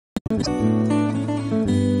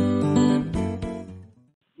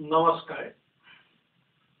নমস্কাৰ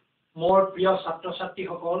মোৰ প্ৰিয় ছাত্ৰ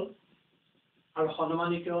ছাত্ৰীসকল আৰু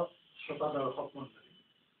সন্মানিত শ্ৰোতা দৰ্শক মণ্ডলী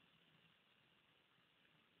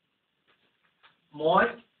মই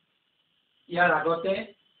ইয়াৰ আগতে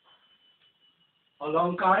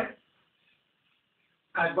অলংকাৰ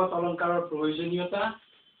কাব্যত অলংকাৰৰ প্ৰয়োজনীয়তা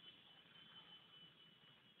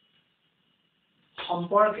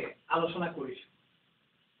সম্পৰ্কে আলোচনা কৰিছো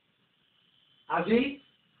আজি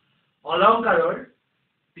অলংকাৰৰ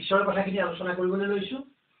পিছৰ কথাখিনি আলোচনা কৰিবলৈ লৈছো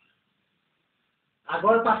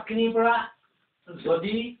আগৰ পাঠখিনিৰ পৰা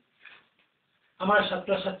যদি আমাৰ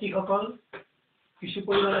ছাত্ৰ ছাত্ৰীসকল কিছু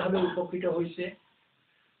পৰিমাণে হ'লেও উপকৃত হৈছে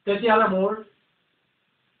তেতিয়াহ'লে মোৰ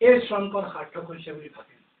এই শ্ৰমকণ সাৰ্থক হৈছে বুলি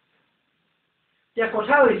ভাবিম এতিয়া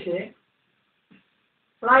কথা হৈছে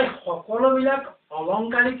প্ৰায় সকলোবিলাক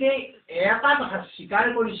অলংকাৰিকে এটা কথা স্বীকাৰ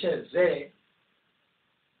কৰিছে যে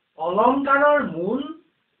অলংকাৰৰ মূল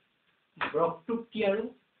বক্তৃক্তি আৰু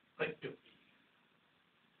অত্যুক্তি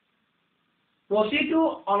প্ৰতিটো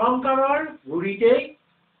অলংকাৰৰ গুৰিতেই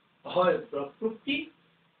হয় বক্তৃক্তি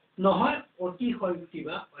নহয় অতিশয়োক্তি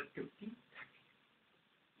বা অত্যুক্তি থাকে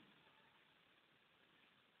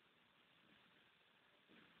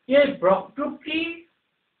এই বক্তৃক্তি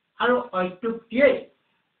আৰু অত্যুক্তিয়ে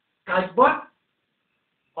কাব্যত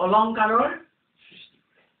অলংকাৰৰ সৃষ্টি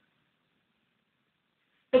কৰে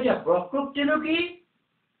এতিয়া বক্তৃক্তিনো কি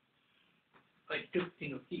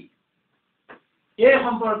অত্যুক্তিনো কি এই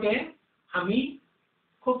সম্পৰ্কে আমি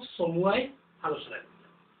খুব চমুৱাই আলোচনা কৰিম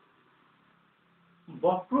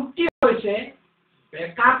বক্তৃক্তি হৈছে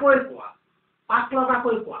বেকাকৈ কোৱা পাক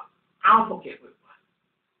লগাকৈ কোৱা আওপকীয়াকৈ কোৱা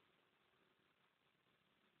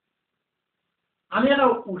আমি এটা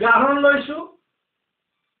উদাহৰণ লৈছো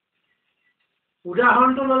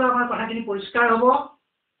উদাহৰণটো ল'লে আমাৰ কথাখিনি পৰিষ্কাৰ হ'ব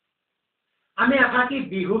আমি এফাকি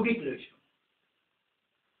বিহু গীত লৈছো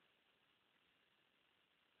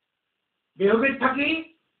বিহুগীত থাকি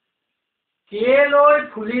কেলৈ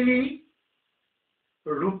ফুলিলি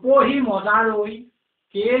ৰূপহী মদাৰৈ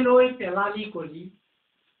কেলৈ পেলালি কলি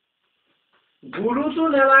গুৰুতো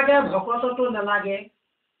নেলাগে ভকততো নেলাগে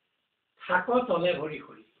থাক তলে ভৰি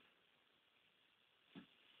খৰি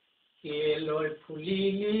কেলৈ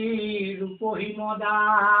ফুলিলি ৰূপহী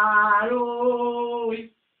মদাৰৈ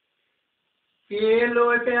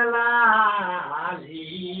কেলৈ পেলালি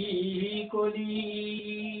কলি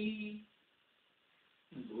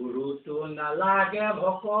গুৰুতো নালাগে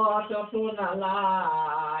ভকততো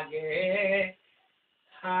নালাগে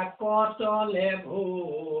থাক তলে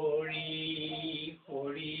ভৰি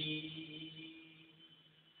খৰি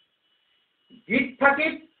গীত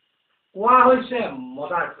থাকিত কোৱা হৈছে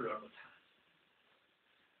মদাৰ ফুলৰ কথা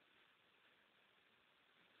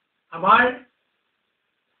আমাৰ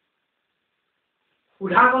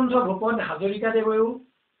সুধাকণ্ঠ ভূপন হাজৰিকাদেৱেও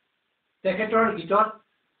তেখেতৰ গীতত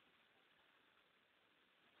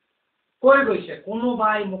কৈ গৈছে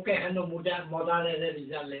কোনোবাই মোকে হেনো মদাৰেৰে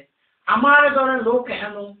ৰিজালে আমাৰ দৰে লোক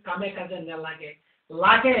হেনো কামে কাজে নেলাগে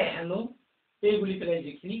লাগে হেনো এই বুলি পেলাই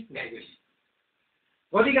যিখিনি গাই গৈছে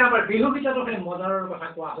গতিকে আমাৰ বিহু গীততো সেই মদাৰৰ কথা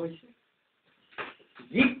কোৱা হৈছে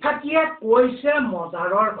গীত থাকিয়ে কৈছে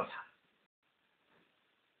মদাৰৰ কথা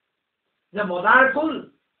যে মদাৰ ফুল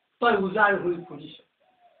তই উজাৰ হৈ ফুৰিছ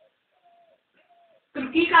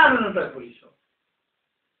কি কাৰণে তই ফুৰিছ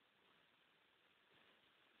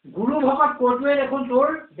গুৰু ভকত কটোৱে দেখোন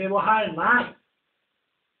তোৰ ব্যৱহাৰ নাই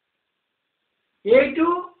এইটো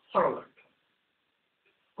সৰল অৰ্থ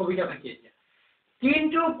কবিতা থাকি এতিয়া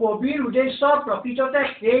কিন্তু কবিৰ উদ্দেশ্য প্ৰকৃততে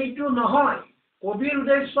সেইটো নহয় কবিৰ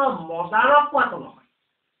উদ্দেশ্য মদাৰক কোৱাটো নহয়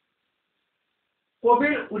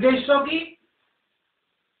কবিৰ উদ্দেশ্য কি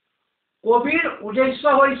কবিৰ উদ্দেশ্য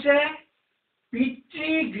হৈছে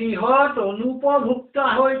পিতৃগৃহত অনুপভুক্ত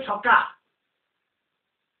হৈ থকা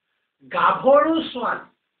গাভৰু ছোৱালী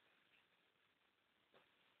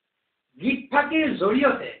গীত থাকিৰ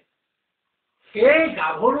জৰিয়তে সেই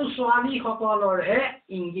গাভৰু ছোৱালীসকলৰহে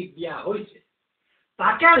ইংগিত দিয়া হৈছে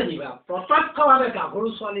তাকে যেনিবা প্ৰত্যক্ষভাৱে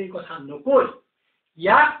গাভৰু ছোৱালীৰ কথা নকৈ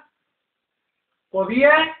ইয়াক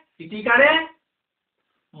কবিয়ে গীতিকাৰে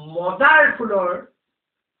মদাৰ ফুলৰ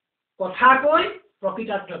কথা কৈ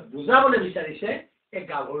প্ৰকৃতাৰ্থত বুজাবলৈ বিচাৰিছে এই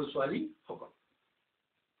গাভৰু ছোৱালীসকল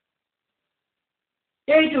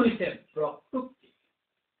এইটো হৈছে বক্তৃক্তি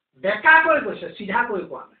বেকাকৈ কৈছে চিধাকৈ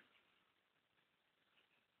কোৱা নাই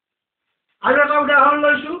আৰু এটা উদাহৰণ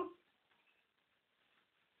লৈছো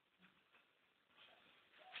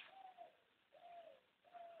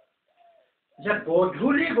যে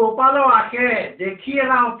গধূলি গোপালৰ আশে দেখি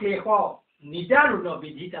এৰাও কেশ নিদাৰুণ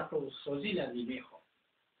বিধিতাতো সজিলা নিমেষ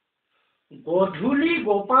গধূলি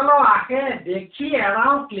গোপাল আহে দেখি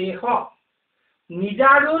এৰাও ক্লেশ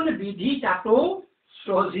নিদাৰুণ বিধি তাতো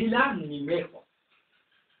সজিলা নিমেষ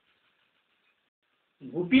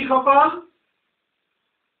গোপীসকল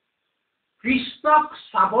কৃষ্ণক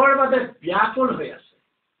চাবৰ বাবে ব্যাকুল হৈ আছে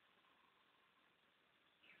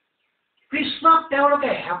কৃষ্ণক তেওঁলোকে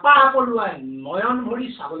হেঁপাহ পলুৱাই নয়ন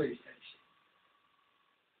ভৰি চাবলৈ বিচাৰিছে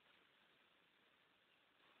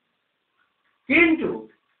কিন্তু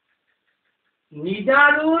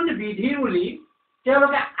নিদাৰুণ বিধি বুলি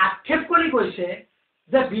তেওঁলোকে আক্ষেপ কৰি কৈছে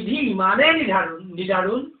যে বিধি ইমানেই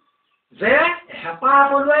নিদাৰুণ যে হেঁপাহ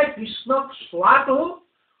পলুৱাই কৃষ্ণক চোৱাটো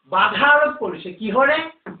বাধা আৰোপ কৰিছে কিহৰে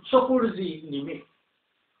চকুৰ যি নিমিষ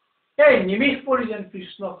এই নিমিষ পৰি যেন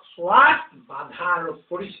কৃষ্ণক চোৱাত বাধা আৰোপ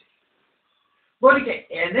কৰিছে গতিকে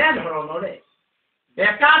এনেধৰণৰে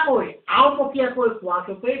বেকাকৈ আওপকীয়াকৈ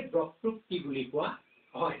কোৱাটোকে বক্তৃক্তি বুলি কোৱা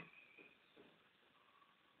হয়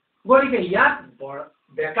গতিকে ইয়াত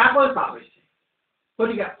বেকাকৈ কোৱা হৈছে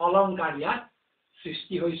গতিকে অলংকাৰ ইয়াত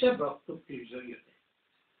সৃষ্টি হৈছে বক্তৃক্তিৰ জৰিয়তে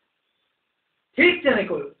ঠিক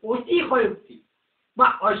তেনেকৈ অতিশয়োক্তি বা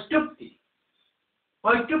অত্যুক্তি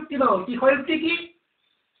বা অতিশয়োক্তি কি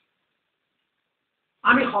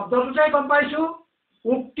আমি শব্দটোতে গম পাইছো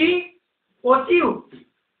উক্তি অতি উক্তি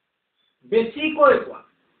বেছিকৈ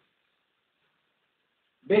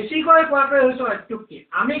কোৱাটোৱে হৈছে অত্যুক্তি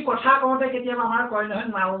আমি কথা কওঁতে কেতিয়াবা আমাৰ কয় নহয়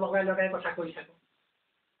নাও লগাই লগাই কথা কৈ থাকো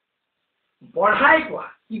বঢ়াই কোৱা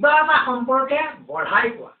কিবা এটা সম্পৰ্কে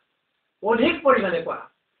বঢ়াই কোৱা অধিক পৰিমাণে কোৱা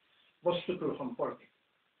বস্তুটোৰ সম্পৰ্কে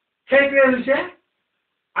সেইটোৱে হৈছে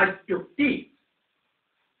অত্যুক্তি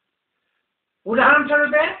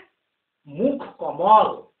উদাহৰণস্বৰূপে মুখ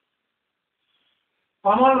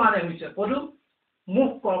কমল মানে হৈছে পদুম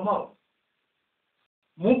মুখ কমল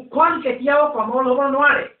মুখখন কেতিয়াও কমল হ'ব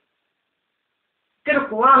নোৱাৰে কিন্তু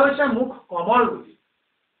কোৱা হৈছে মুখ কমল বুলি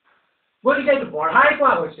গতিকে এইটো বঢ়াই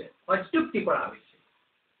কোৱা হৈছে অত্যুক্তি কৰা হৈছে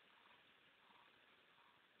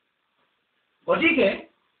গতিকে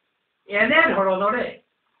এনেধৰণৰে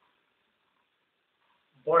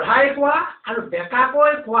বঢ়াই কোৱা আৰু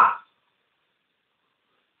বেকাকৈ কোৱা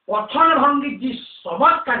কথন ভংগীত যি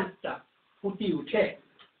চমৎকাৰিতা ফুটি উঠে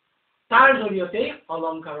তাৰ জৰিয়তে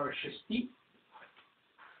অলংকাৰৰ সৃষ্টি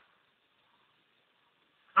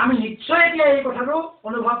আমি নিশ্চয় এতিয়া এই কথাটো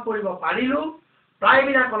অনুভৱ কৰিব পাৰিলো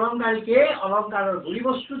প্ৰায়বিলাক অলংকাৰিকে অলংকাৰৰ গুৰি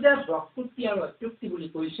বস্তু যে বক্তৃক্তি আৰু অত্যুক্তি বুলি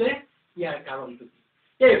কৈছে ইয়াৰ কাৰণটো কি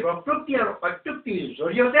এই বক্তৃক্তি আৰু অত্যুক্তিৰ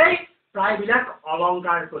জৰিয়তে প্ৰায়বিলাক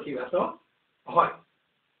অলংকাৰ প্ৰতিভাত হয়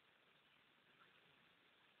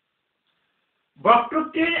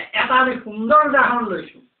বক্তৃক্তিৰ এটা আমি সুন্দৰ উদাহৰণ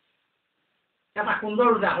লৈছো এটা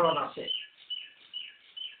সুন্দৰ উদাহৰণ আছে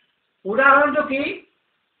উদাহৰণটো কি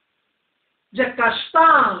যে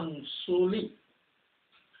কাষ্টাং চুলি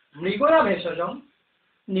মৃগয়া ভেষজম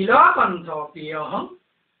নীলকণ্ঠ প্ৰিয়হম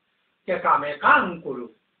কেকামে কাং কুৰু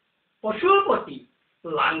পশুপতি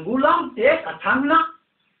লাংগুলম তে কথান্ন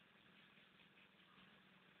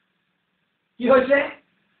কি হৈছে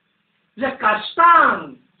যে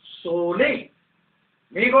কাষ্টাং চুলি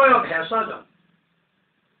মৃগয়া ভেষজম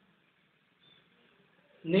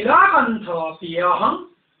নীলকণ্ঠ প্ৰিয়হম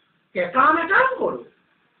কেকামে কাং কুৰু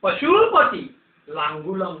পশুপতি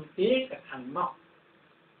লাংগুলম তে কথান্ন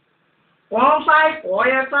কওঁতাই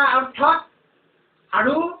কয় এটা অৰ্থত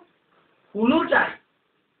আৰু শুনোতাই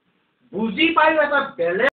বুজি পাই এটা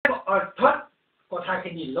বেলেগ অৰ্থত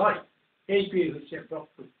কথাখিনি লয় এইটোৱেই হৈছে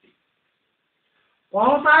বক্তৃক্তি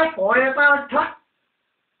কওঁতাই কয় এটা অৰ্থত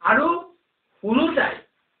আৰু শুনোতাই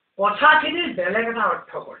কথাখিনিৰ বেলেগ এটা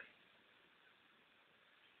অৰ্থ কৰে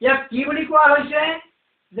ইয়াক কি বুলি কোৱা হৈছে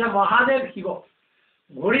যে মহাদেৱ শিৱ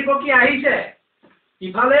ঘূৰি পকি আহিছে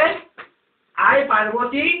ইফালে আই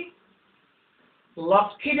পাৰ্বতী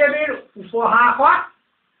লক্ষ্মী দেৱীৰ উপহাসত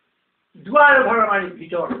দুৱাৰ ঘৰ মাৰি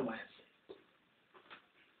ভিতৰত সোমাই আছে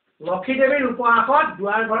লক্ষ্মী দেৱীৰ উপহাসত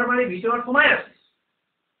দুৱাৰ ঘৰ মাৰি ভিতৰত সোমাই আছে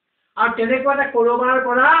আৰু তেনেকুৱাতে কৰবাৰ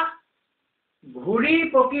পৰা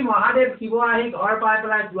ঘূৰি পকি মহাদেৱ শিৱ আহি ঘৰ পাই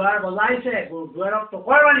পেলাই দুৱাৰ বজাইছে দুৱাৰত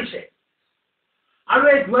টকৰ মাৰিছে আৰু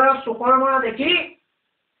এই দুৱাৰত টকৰ মৰা দেখি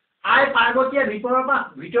আই পাৰ্বতীয়ে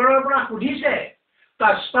ভিতৰৰ পৰা সুধিছে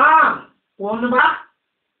কাষ্টাং কোনবা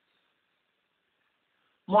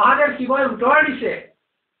মহাদেৱ শিৱই উত্তৰ দিছে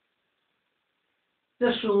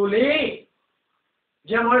যে চুলি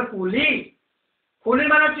যে মই কুলি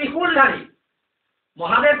মানে ত্ৰিশূলধাৰী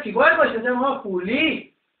মহাদেৱ শিৱই কৈছে যে মই কুলি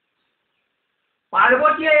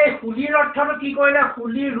পাৰ্বতীয়ে এই কুলিৰ অৰ্থটো কি কৰিলে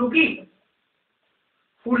কুলি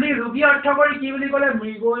ৰোগী অৰ্থ কৰি কি বুলি ক'লে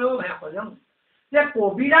মৃগয় ভেষজম যে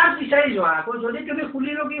কবিৰাজ বিচাৰি যোৱা আকৌ যদি তুমি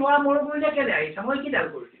কুলি ৰোগী হোৱা মোৰ গুৰিলে কেলে আহিছা মই কিডাল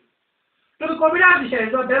কৰি দিম তুমি কবিৰাজ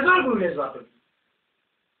বিচাৰি যোৱা বেজৰ গুৰিলে যোৱা তুমি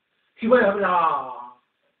শিৱই ভাবিলে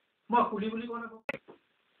মই কুলি বুলি কোৱা নাপাওঁ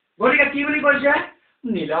গতিকে কি বুলি কৈছে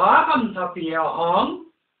নীলকণ্ঠ প্ৰিয় হং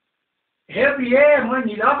হে প্ৰিয়ে মই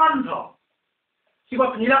নীলকণ্ঠ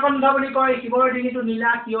শিৱক নীলকণ্ঠ বুলি কয় শিৱৰ ডিঙিটো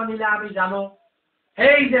নীলা কিয় নীলা আমি জানো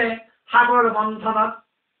সেই যে সাগৰ মন্থনত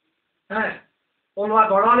ওলোৱা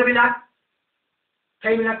গৰলবিলাক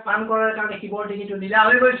সেইবিলাক পান কৰাৰ কাৰণে শিৱৰ ডিঙিটো নীলা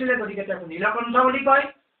হৈ গৈছিলে গতিকে তেওঁক নীলকণ্ঠ বুলি কয়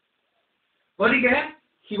গতিকে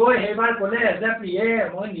শিৱই সেইবাৰ ক'লে যে প্ৰিয়ে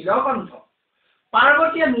মই নীলকণ্ঠ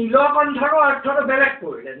পাৰ্বতীয়ে নীলকণ্ঠৰ অৰ্থটো বেলেগ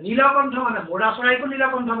কৰিলে নীলকণ্ঠ মানে মূৰা চৰাইকো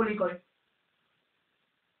নীলকণ্ঠ বুলি কয়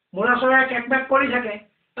মূৰা চৰাই কেকবেক কৰি থাকে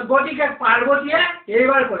গতিকে পাৰ্বতীয়ে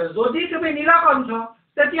এইবাৰ ক'লে যদি তুমি নীলকণ্ঠ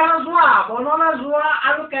তেতিয়াহ'লে যোৱা বনলৈ যোৱা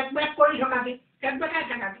আৰু কেকবেক কৰি থকাকে কেকবেকাই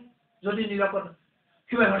থাকাকে যদি নীলকণ্ঠ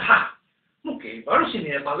শিৱই হা মোক এইবাৰো চিনি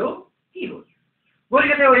নাপালো কি হ'ল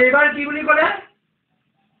গতিকে তেওঁ এইবাৰ কি বুলি ক'লে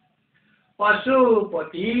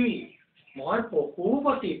পশুপতি মই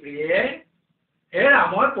পশুপতি প্ৰিয়ে হে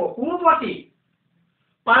ৰামৰ পশুপতি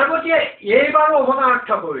পাৰ্বতীয়ে এইবাৰো অৱতাৰ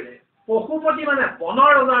অৰ্থ কৰিলে পশুপতি মানে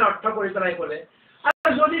বনৰ ৰজাৰ অৰ্থ কৰি পেলাই ক'লে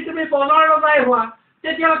আৰু যদি তুমি বনৰ ৰজাই হোৱা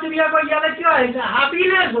তেতিয়াহ'লে তুমি আকৌ ইয়ালৈ কিয় আহিছা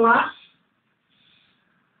হাবিলে যোৱা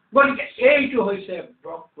গতিকে এইটো হৈছে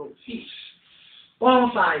প্ৰকৃতি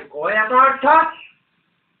কওঁতাই কয় এটা অৰ্থ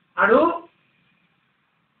আৰু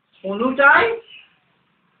শুনোতাই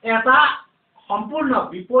এটা সম্পূৰ্ণ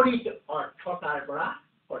বিপৰীত অৰ্থ তাৰ পৰা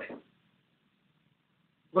কৰে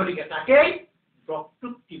গতিকে তাকেই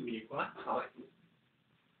প্ৰকৃতি বুলি কোৱা হয়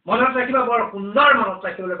মনত ৰাখিবা বৰ সুন্দৰ মনত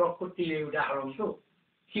ৰাখিবলৈ প্ৰকৃতিৰ এই উদাহৰণটো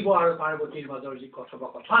শিৱ আৰু পাৰ্বতীৰ মাজৰ যি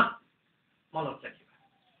কথোপকথন মনত ৰাখিবা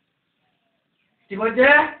ইতিমধ্যে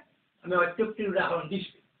আমি অত্যুক্তিৰ উদাহৰণ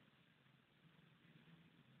দিছো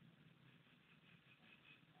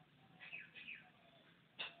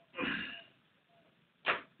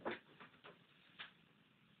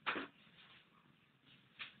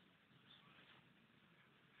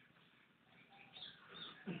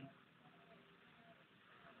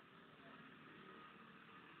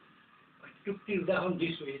যুক্তিৰ উদাহৰণ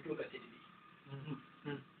দিছো এইটো কাটি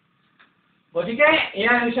দিবি গতিকে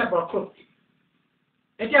এয়া হৈছে প্ৰকৃতি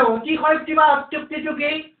এতিয়া অতিশয়োক্তি বা অত্যুক্তিটো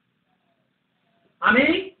কি আমি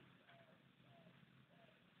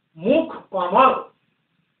মুখ কমল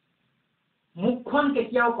মুখখন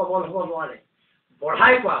কেতিয়াও কমল হ'ব নোৱাৰে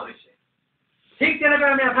বঢ়াই কোৱা হৈছে ঠিক তেনেকৈ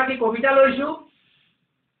আমি এফাকি কবিতা লৈছো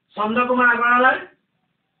চন্দ্ৰকুমাৰ আগৰৱালাৰ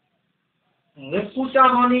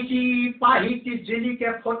মুকুটামণিটি পাহিটি জিলিকে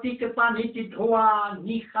ফটিক পানীটি ধোৱা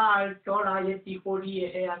নিশাৰ তৰায়েটি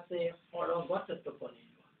কৰিয়েহে আছে সৰগত টোপনি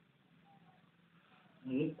লোৱা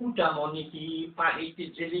মুকুটামণিটি পাহিটি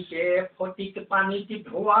জিলিকে ফটিক পানীটি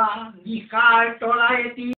ধোৱা নিশাৰ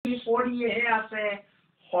তৰায়েটি কৰিয়েহে আছে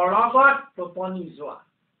সৰগত টোপনি যোৱা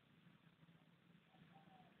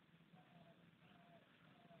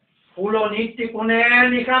ফুলনিটি কোনে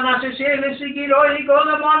নিশা নাচিছিল চিকি লৈ গ'ল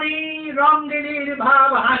মণি ৰংগিনীৰ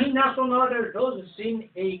ভাৱ হাঁহি নাচনৰ ৰ'জ চিন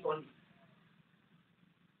এই কণি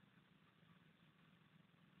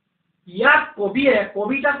ইয়াত কবিয়ে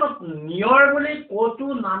কবিতাটোত নিয়ৰ বুলি ক'তো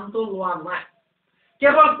নামটো লোৱা নাই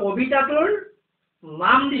কেৱল কবিতাটোৰ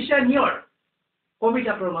নাম দিছে নিয়ৰ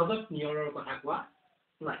কবিতাটোৰ মাজত নিয়ৰৰ কথা কোৱা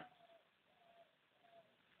নাই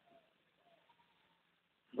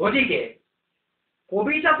গতিকে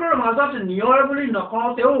কবিতাটোৰ মাজত নিয়ৰ বুলি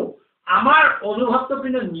নকওঁতেও আমাৰ অনুভৱটো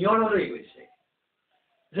কিন্তু নিয়ৰলৈ গৈছে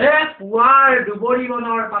যে পুৱাৰ দুবৰি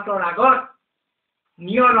বনৰ পাতৰ আগত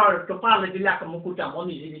নিয়ৰৰ টোপালবিলাক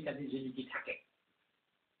মুকুটামণি জিলিকাটি জিলিকি থাকে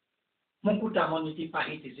মুকুটামণিটি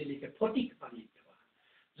পাহিটি জিলিকে ফটিক পানীত ধোৱা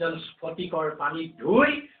যেন ফটিকৰ পানীত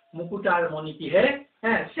ধুই মুকুটাৰ মণিটিহে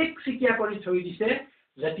চিকচিকীয়া কৰি থৈ দিছে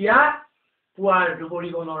যেতিয়া পুৱাৰ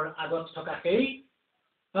দুবৰি বনৰ আগত থকা সেই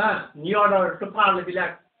নিয়ৰৰ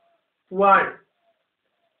টোপালবিলাক পুৱাৰ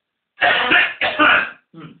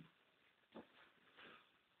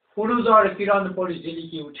সূৰুযৰ কিৰণ পৰি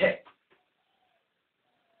জিলিকি উঠে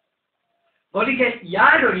গতিকে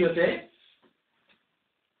ইয়াৰ জৰিয়তে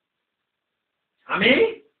আমি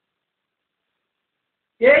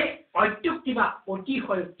এই অত্যুক্তি বা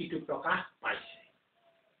অতিশয়োক্তিটো প্ৰকাশ পাইছে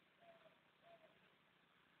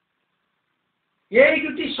এই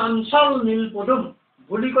দুটি চঞ্চল নীল পদুম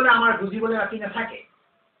বুলি ক'লে আমাৰ বুজিবলৈ বাকী নাথাকে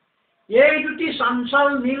এই দুটি চঞ্চল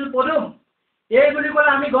নীল পদুম এই বুলি ক'লে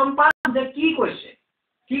আমি গম পাম যে কি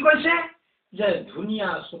কৈছে যে ধুনীয়া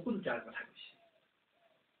চকু দুটাৰ কথা কৈছে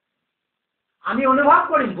আমি অনুভৱ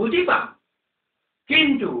কৰিম বুজি পাম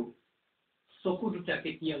কিন্তু চকু দুটা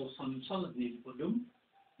কেতিয়াও চঞ্চল নীল পদুম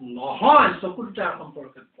নহয় চকু দুটাৰ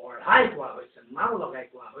সম্পৰ্কে বঢ়াই কোৱা হৈছে নাও লগাই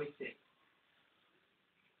কোৱা হৈছে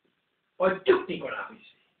অত্যুক্তি কৰা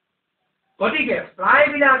হৈছে গতিকে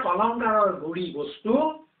প্ৰায়বিলাক অলংকাৰৰ গুৰি বস্তু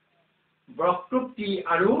বক্তৃক্তি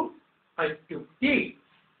আৰু অত্যুক্তি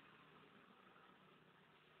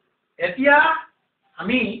এতিয়া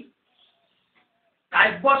আমি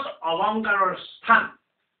কাব্যত অলংকাৰৰ স্থান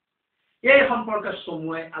এই সম্পৰ্কে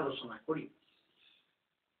চমুৱাই আলোচনা কৰিম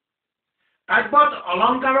কাব্যত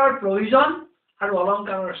অলংকাৰৰ প্ৰয়োজন আৰু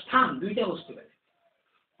অলংকাৰৰ স্থান দুইটা বস্তু বেলেগ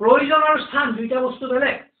প্ৰয়োজনৰ স্থান দুইটা বস্তু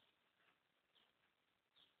বেলেগ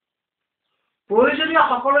প্ৰয়োজনীয়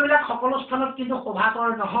সকলো স্থানত কিন্তু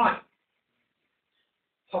শোভাকৰ নহয়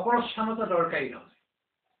সকলো স্থানতে দৰকাৰী নহয়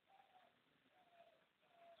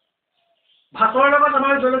ভাতৰ লগত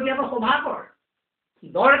আমাৰ জলকীয়াটো শোভাকৰ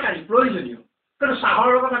দৰকাৰী প্ৰয়োজনীয় কিন্তু চাহৰ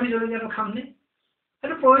লগত আমি জলকীয়াটো খামনে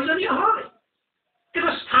সেইটো প্ৰয়োজনীয় হয়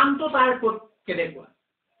কিন্তু স্থানটো তাৰ ক'ত কেনেকুৱা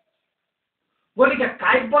গতিকে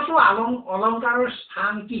কাব্যটো অলংকাৰৰ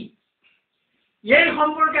স্থান কি এই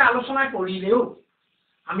সম্পৰ্কে আলোচনা কৰিলেও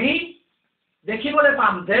আমি দেখিবলৈ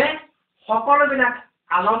পাম যে সকলোবিলাক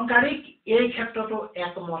আলংকাৰিক এই ক্ষেত্ৰতো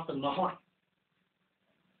একমত নহয়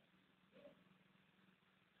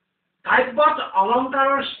কাব্যত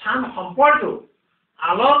অলংকাৰৰ স্থান সম্পৰ্কেও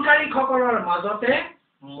আলংকাৰিকসকলৰ মাজতে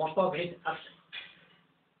মতভেদ আছে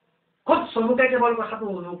খুব চমুকে কেৱল কথাটো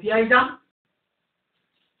উনুকিয়াই যাম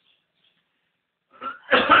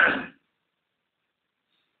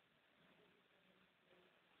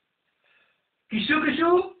কিছু কিছু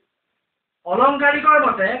অলংকাৰিকৰ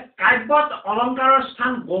মতে কাব্যত অলংকাৰৰ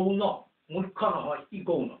স্থান গৌণ মুখ্য নহয় ই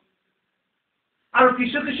গৌণ আৰু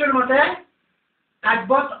কিছু কিছুৰ মতে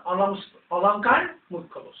কাব্যত অলংকাৰ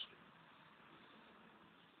মুখ্য বস্তু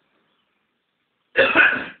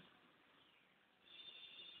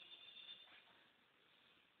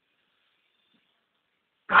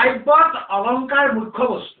কাব্যত অলংকাৰ মুখ্য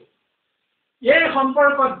বস্তু এই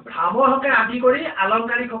সম্পৰ্কত ভ্ৰামহকে আদি কৰি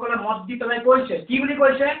আলংকাৰিকসকলে মত দি পেলাই কৈছে কি বুলি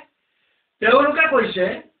কৈছে তেওঁলোকে কৈছে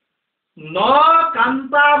ন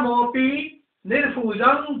কান্তামপি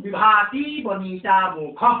নিৰ্ফুজং বিভাতি বনিতা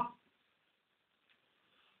মুখম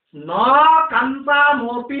ন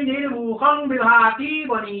কান্তামপি নিৰ্মুখং বিভাতি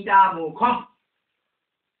বনিতা মুখম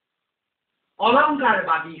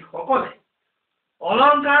অলংকাৰবাদীসকলে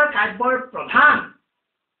অলংকাৰ কাব্যৰ প্ৰধান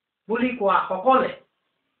বুলি কোৱা সকলে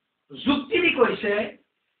যুক্তি দি কৈছে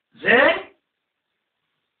যে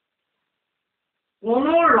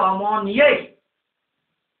কোনো ৰমণীয়ে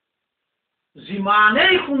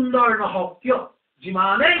যিমানেই সুন্দৰ নহওক কিয়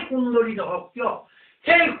যিমানেই সুন্দৰী নহওক কিয়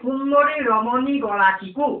সেই সুন্দৰী ৰমণী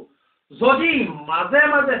গৰাকীকো যদি মাজে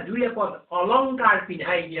মাজে দুই এপদ অলংকাৰ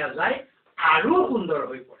পিন্ধাই দিয়া যায় আৰু সুন্দৰ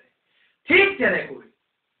হৈ পৰে ঠিক তেনেকৈ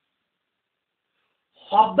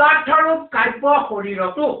শব্দাৰ্থৰূপ কাব্য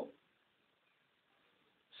শৰীৰতো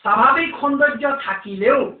স্বাভাৱিক সৌন্দৰ্য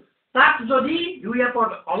থাকিলেও তাক যদি দুই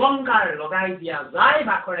এপদ অলংকাৰ লগাই দিয়া যায়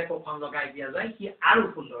বাখৰে কোখন লগাই দিয়া যায় সি আৰু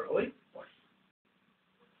সুন্দৰ হৈ পৰে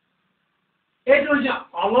এইটো হৈছে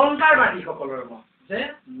অলংকাৰবাদীসকলৰ মত যে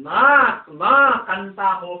না না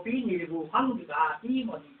কান্তামপি নিৰ্মুখং বিভাতি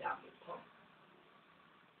বনিতা মুখম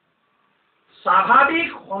স্বাভাৱিক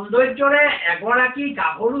সৌন্দৰ্যৰে এগৰাকী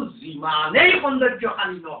গাভৰু যিমানেই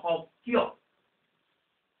সৌন্দৰ্যশালী নহওক কিয়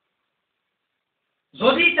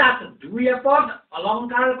যদি তাত দুই এপদ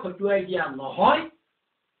অলংকাৰ খটুৱাই দিয়া নহয়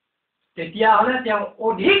তেতিয়াহ'লে তেওঁ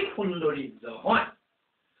অধিক সুন্দৰী নহয়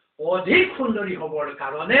অধিক সুন্দৰী হ'বৰ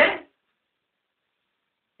কাৰণে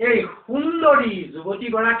এই সুন্দৰী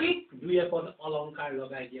যুৱতীগৰাকীক দুই এপদ অলংকাৰ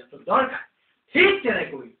লগাই দিয়াটো দৰকাৰ ঠিক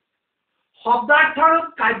তেনেকৈ শব্দাৰ্থৰূপ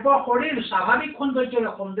কাব্য শৰীৰ স্বাভাৱিক সৌন্দৰ্যৰে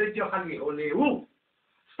সৌন্দৰ্যশালী হ'লেও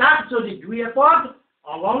তাত যদি দুই এপদ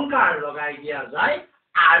অলংকাৰ লগাই দিয়া যায়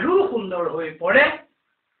আৰু সুন্দৰ হৈ পৰে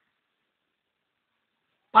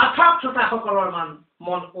পাঠক শ্ৰোতাসকলৰ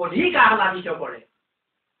মন অধিক আহ্লাদিত কৰে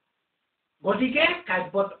গতিকে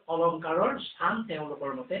কাব্যত অলংকাৰৰ স্থান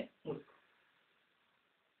তেওঁলোকৰ মতে মুখ্য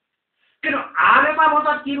কিন্তু আন এটা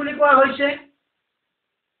মতত কি বুলি কোৱা হৈছে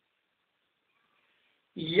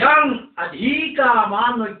ইয়ং অধিকা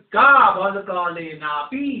মানজ্ঞা বলকালে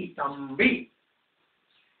নাপি তম্বি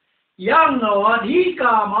ইয়ং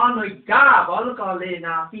অধিকা মানজ্ঞা বলকালে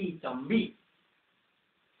নাপি তম্বি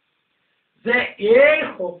যে এই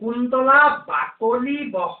শকুন্তলা বাকলি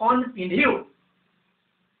বসন পিন্ধিও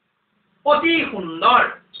অতি সুন্দৰ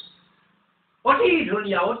অতি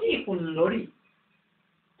ধুনীয়া অতি সুন্দৰী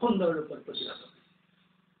সুন্দৰ ৰূপত প্ৰতিভাত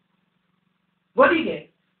গতিকে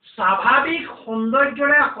স্বাভাৱিক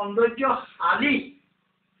সৌন্দৰ্যৰে সৌন্দৰ্যশালী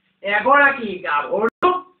এগৰাকী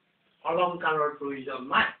গাভৰুক অলংকাৰৰ প্ৰয়োজন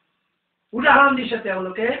নাই উদাহৰণ দিছে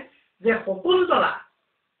তেওঁলোকে যে শকুন্তলা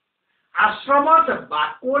আশ্ৰমত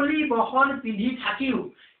বাকলি বসন পিন্ধি থাকিও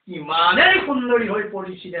ইমানেই সুন্দৰী হৈ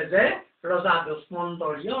পৰিছিলে যে ৰজা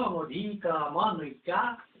দুষ্মন্তৰ ইয়ং অধিকা মানজ্ঞা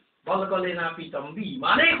বলকলেনা পিতম্বী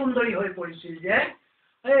ইমানেই সুন্দৰী হৈ পৰিছিল যে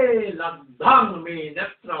এই লব্ধং মে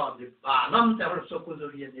নেত্ৰ দিব্যানম তেওঁৰ চকু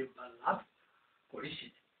জৰিয়ে দিব্যা লাভ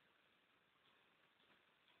কৰিছিল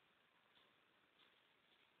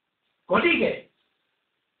গতিকে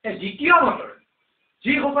এই দ্বিতীয় মতৰ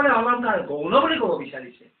যিসকলে অলংকাৰ গৌণ বুলি ক'ব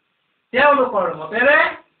বিচাৰিছে তেওঁলোকৰ মতেৰে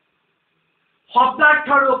শব্দাৰ্থ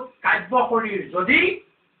ৰূপ কাব্য শৰীৰ যদি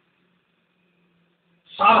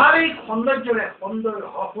স্বাভাৱিক সৌন্দৰ্যৰে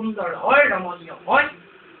সুন্দৰ হয় ৰমণীয় হয়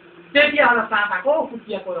তেতিয়াহ'লে তাত আকৌ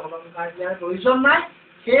সুকীয়াকৈ অলংকাৰ দিয়াৰ প্ৰয়োজন নাই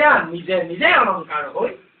সেয়া নিজে নিজে অলংকাৰ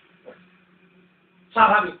হৈ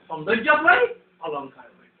স্বাভাৱিক সৌন্দৰ্যক লৈ অলংকাৰ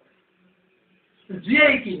হৈ পৰে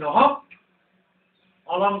যিয়েই কি নহওক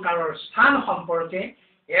অলংকাৰৰ স্থান সম্পৰ্কে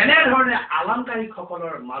এনেধৰণে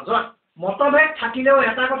আলংকাৰিকসকলৰ মাজত মতভেদ থাকিলেও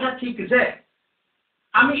এটা কথা ঠিক যে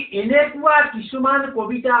আমি এনেকুৱা কিছুমান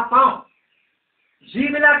কবিতা পাওঁ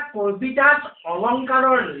যিবিলাক কবিতাত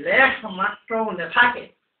অলংকাৰৰ লেখ মাত্ৰও নাথাকে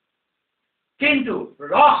কিন্তু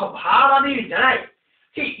ৰস ভাৱ আদিৰ দ্বাৰাই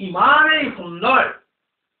সি ইমানেই সুন্দৰ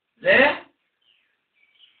যে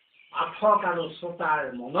পাঠক আৰু শ্ৰোতাৰ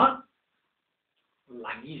মনত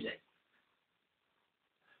লাগি যায়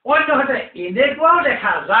অন্যহাতে এনেকুৱাও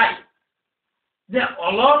দেখা যায় যে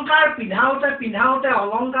অলংকাৰ পিন্ধাওতে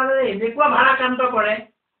অলংকাৰেৰে এনেকুৱা ভাৰাক্ৰান্ত কৰে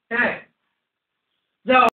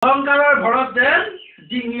যে অলংকাৰৰ ভৰত যেন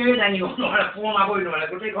ডিঙিয়ে দাঙিব নোৱাৰে পুৰণাবই নোৱাৰে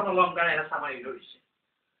গোটেইখন অলংকাৰে হেঁচা মাৰি ধৰিছে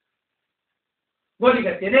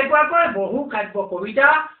গতিকে তেনেকুৱাকৈ বহু কাব্য কবিতা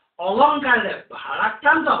অলংকাৰেৰে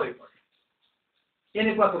ভাৰাক্ৰান্ত হৈ পৰে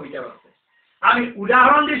এনেকুৱা কবিতাও আছে আমি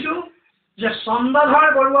উদাহৰণ দিছো যে চন্দ্ৰধৰ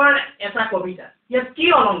বৰুৱাৰ এটা কবিতা ইয়াত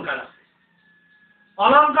কি অলংকাৰ আছে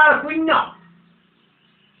অলংকাৰ শূন্য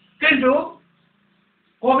কিন্তু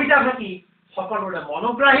কবিতা ফাঁকি সকলোৰে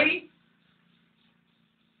মনোগ্ৰাহী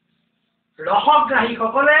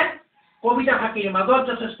ৰসগ্ৰাহীসকলে কবিতা ফাঁকিৰ মাজত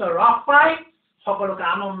যথেষ্ট ৰস পায় সকলোকে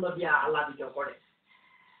আনন্দ দিয়া আহ্লাদিত কৰে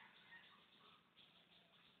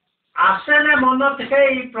আছেনে মনত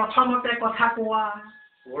সেই প্ৰথমতে কথা কোৱা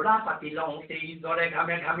ওৰা পাতি লওঁতেই দৰে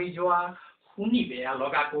ঘামে ঘামি যোৱা শুনি বেয়া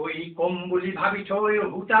লগাকৈ কম বুলি ভাবি থৈ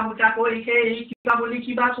হুটা মুটাকৈ সেই কিবা বুলি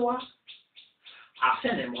কিবা কোৱা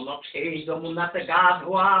আছেনে মনত সেই যমুনাতে গা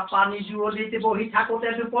ধোৱা পানী জুৱলিত বহি থাকোঁতে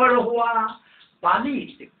দুপৰ হোৱা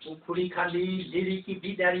বালিত পুখুৰী খালি জিৰিকি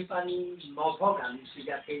বিদাৰি পানী নভগানি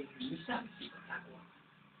চিগাতে মিছা মিছি কথা কোৱা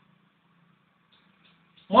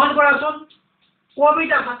মন কৰাচোন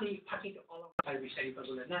কবিতা ফাঁকিত অলংকাৰ বিচাৰি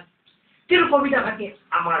পাবলৈ নাই কিন্তু কবিতা ফাঁকি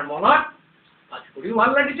আমাৰ মনত পাঠ কৰিও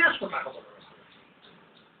ভাল লাগিছে শ্ৰোতাসকলৰ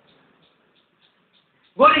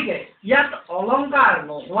গতিকে ইয়াত অলংকাৰ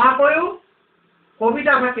নোহোৱাকৈও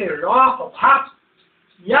কবিতা ফাঁকিৰ ৰস ভাৱ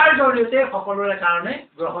ইয়াৰ জৰিয়তে সকলোৰে কাৰণে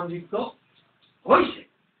গ্ৰহণযোগ্য হৈছে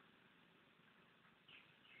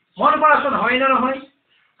মন কৰাচোন হয় নে নহয়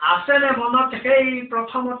আছেনে মনত সেই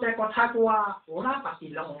প্ৰথমতে কথা কোৱা ওৰা পাতি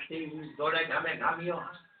লওঁতেই দৰে ঘামে ঘামি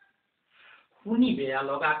অহা শুনি বেয়া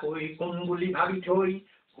লগাকৈ কম বুলি ভাবি থৈ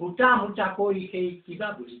হুটা মুটাকৈ সেই কিবা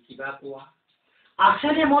বুলি কিবা কোৱা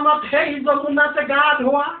আছেনে মনত সেই যমুনাতে গা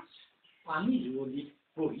ধোৱা পানী জুৱলিত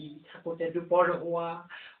বহি থাকোঁতে দুপৰ হোৱা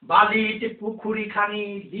বালিত পুখুৰী খানি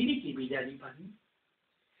জিৰিকি বিদাৰি পানী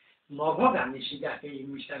নভগা নিচিগা সেই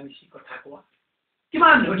মিছা মিছি কথা কোৱা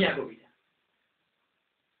কিমান ধুনীয়া কবিতা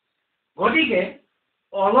গতিকে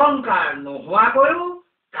অলংকাৰ নোহোৱাকৈও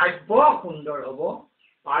কাব্য সুন্দৰ হ'ব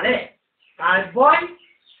পাৰে কাব্যই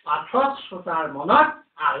পাঠক শ্ৰোতাৰ মনত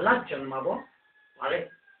আহ্লাদ জন্মাব পাৰে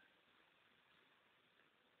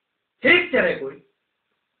ঠিক তেনেকৈ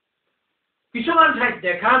কিছুমান ঠাইত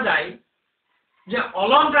দেখা যায় যে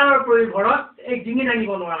অলংকাৰৰ প্ৰয়োগত এক ডিঙি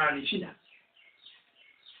দাঙিব নোৱাৰাৰ নিচিনা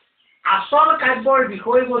আচল কাব্যৰ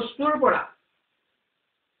বিষয়বস্তুৰ পৰা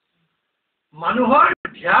মানুহৰ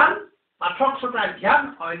ধ্যান পাঠক শ্ৰোতাৰ ধ্যান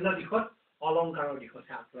অন্য দিশত অলংকাৰৰ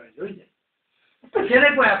দিশতে আঁতৰাই লৈ যায়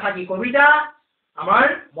যেনেকৈ এফাকি কবিতা আমাৰ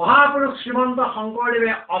মহাপুৰুষ শ্ৰীমন্ত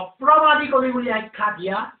শংকৰদেৱে অপ্ৰমাদী কবি বুলি আখ্যা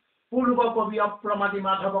দিয়া পূৰ্ব কবি অপ্ৰমাদী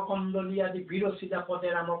মাধৱ কন্দলী আদি বিৰচিতা পদে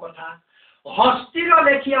ৰাম কথা হস্তিৰ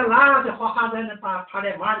লেখীয়া লাজ সখা যেনে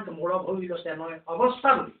ফাৰে মাৰ্গ মূৰ ভৰিলতে নয়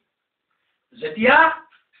অৱস্থা বুলি যেতিয়া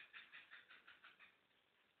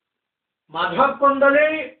মাধৱ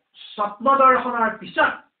কন্দলীৰ স্বপ্ন দৰ্শনৰ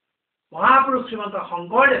পিছত মহাপুৰুষ শ্ৰীমন্ত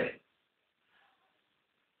শংকৰদেৱে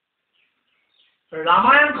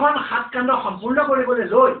ৰামায়ণখন 7 কাণ্ড সম্পূৰ্ণ কৰিবলৈ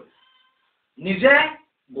লৈ নিজে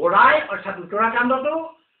গোৰাই অৰ্থাৎ উত্তৰাকাণ্ডটো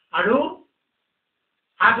আৰু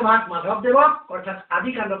আগভাগ মাধৱদেৱক অৰ্থাৎ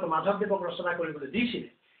আদি কাণ্ডটো মাধৱদেৱক ৰচনা কৰিবলৈ দিছিলে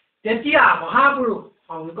তেতিয়া মহাপুৰুষ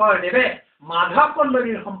শংকৰদেৱে মাধৱ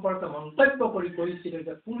কন্দলীৰ সম্পৰ্কে মন্তব্য কৰি কৈছিল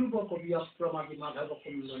যে পূৰ্ব কবি অপ্ৰমাদী মাধৱ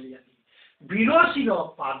কন্দলী আদি বিৰচিত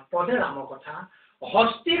পদে ৰাম কথা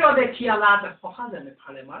হস্তিৰ দেখিয়ালাত সখা যেনে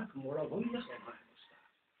ফালে মাৰ মোৰ ভূমিলে সভা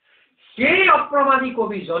সেই অপ্ৰমাদী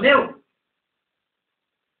কবিজনেও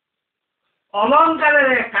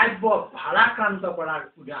অলংকাৰেৰে কাব্য ভাৰাক্ৰান্ত কৰাৰ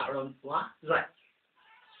উদাহৰণ পোৱা যায়।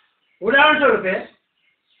 উদাহৰণস্বৰূপে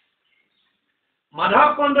মাধৱ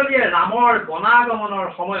কন্দলীয়ে ৰামৰ বনাগমনৰ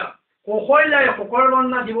সময়ত কৌশল্যাই শোকৰ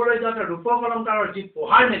বৰ্ণনা দিবলৈ যাওঁতে ৰূপক অলংকাৰৰ যি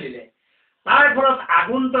পোহাৰ মেলিলে তাৰ ফলত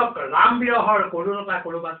আগন্তুক ৰাম বিৰহৰ কৰুণতা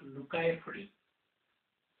কৰবাত লুকাই ফুৰিল।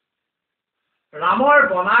 ৰামৰ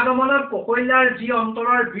বনাগমনত কৌশল্যাৰ যি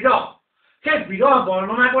অন্তৰৰ বিৰহ সেই বিৰহ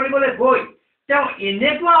বৰ্ণনা কৰিবলৈ গৈ তেওঁ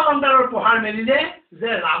এনেকুৱা অলংকাৰৰ পোহাৰ মেলিলে যে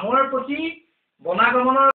ৰামৰ প্ৰতি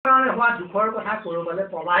বনাগমনৰ কাৰণে হোৱা দুখৰ কথা কৰবালে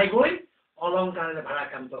পলাই গৈ অলংকাৰেৰে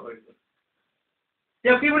ভাৰাক্ৰান্ত হৈ গ'ল।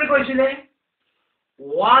 তেওঁ কি বুলি কৈছিলে?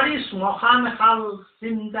 ৱাৰী শ্মশান শাল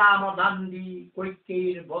চিন্তা মদান্দি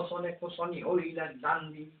কৈকেয়ীৰ বচনে কোচনি হৰিলা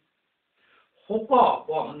দান্দি শোক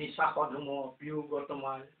বহনি চাসধুম বিয়োগ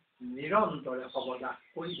তোমাৰ নিৰন্তৰে সবদা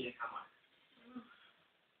কৰিলে আমাৰ।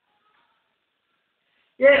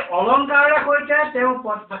 এই অলংকাৰৰ সৈতে তেওঁ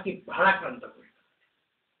পদ ফাঁকি ভাৰাক্ৰান্ত কৰিলে।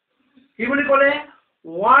 কি বুলি ক'লে?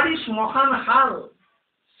 ৱাৰী শ্মশান শাল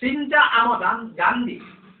চিন্তা আমদান গান্ধী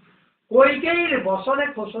কৈকেয়ীৰ বচনে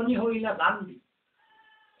খোচনি হৰিলা দান্দি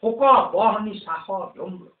শোক বহনি চাস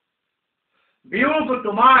ধুম্ৰ বিয়োগ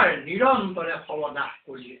তোমাৰ নিৰন্তৰে সবদাহ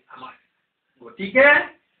কৰিলে আমাৰ। গতিকে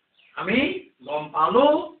আমি গম পালো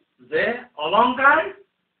যে অলংকাৰ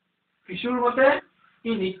কিছুৰ মতে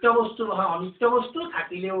ই নিত্য বস্তু নহয়, অনিত্য বস্তু,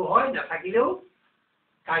 থাকিলেও হয় নাথাকিলেও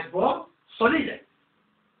কাব্য চলি যায়।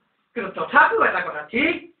 কিন্তু তথাপিও এটা কথা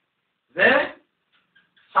ঠিক যে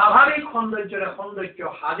স্বাভাৱিক সৌন্দৰ্যৰে সৌন্দৰ্য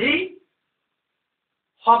সাজি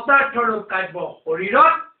শব্দাৰ্থৰূপ কাব্য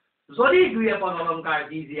শৰীৰত যদি দুই এপদ অলংকাৰ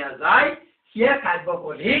দি দিয়া যায় সিয়ে কাব্যক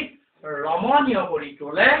অধিক ৰমণীয় কৰি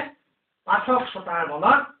তোলে, পাঠক শ্ৰোতাৰ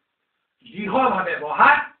মনত দৃঢ়ভাৱে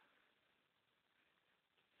বহাত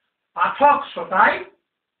পাঠক শ্ৰোতাই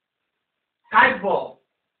কাব্য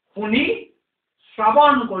শুনি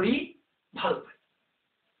শ্ৰৱণ কৰি ভাল পায়।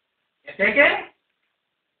 এতেকে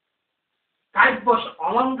কাব্য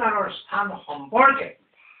অলংকাৰৰ স্থান সম্পৰ্কে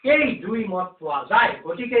এই দুই মত পোৱা যায়।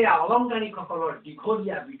 গতিকে অলংকাৰিকসকলৰ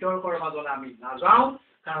দীঘলীয়া বিতৰ্কৰ মাজলৈ আমি নাযাওঁ,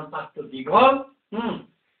 কাৰণ তাততো দীঘল।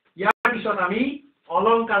 ইয়াৰ পিছত আমি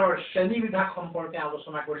অলংকাৰৰ শ্ৰেণী বিভাগ সম্পৰ্কে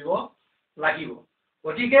আলোচনা কৰিব লাগিব।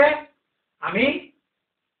 গতিকে আমি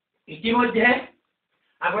ইতিমধ্যে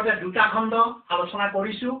আগতে দুটা খণ্ড আলোচনা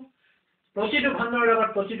কৰিছো। প্ৰতিটো খণ্ডৰ লগত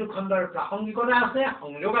প্ৰতিটো খণ্ডৰ প্ৰাসংগিকতা আছে,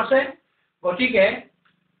 সংযোগ আছে। গতিকে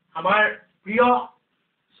আমাৰ প্ৰিয়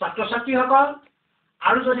ছাত্ৰ ছাত্ৰীসকল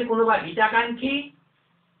আৰু যদি কোনোবা হিতাকাংক্ষী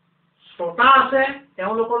শ্ৰোতা আছে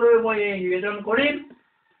তেওঁলোকলৈ মই এই নিবেদন কৰিম,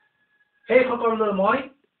 সেইসকললৈ মই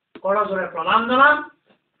কৰজোৰে প্ৰণাম জনাম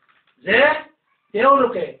যে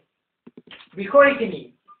তেওঁলোকে বিষয়খিনি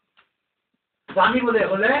জানিবলৈ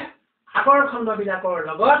হ'লে আগৰ খণ্ডবিলাকৰ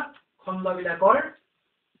লগত খণ্ডবিলাকৰ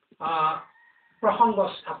প্ৰসংগ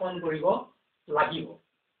স্থাপন কৰিব লাগিব।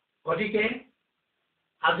 গতিকে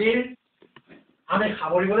আজিৰ আমি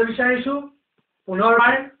সামৰিবলৈ বিচাৰিছো।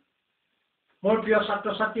 পুনৰবাৰ মোৰ প্ৰিয় ছাত্ৰ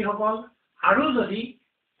ছাত্ৰীসকল আৰু যদি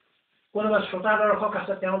কোনোবা শ্ৰোতা দৰ্শক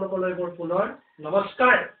আছে তেওঁলোকলৈ মোৰ পুনৰ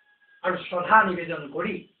নমস্কাৰ আৰু শ্ৰদ্ধা নিবেদন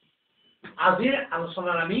কৰি আজিৰ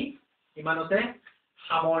আলোচনাৰ আমি ইমানতে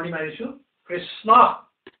সামৰণি মাৰিছো। কৃষ্ণ।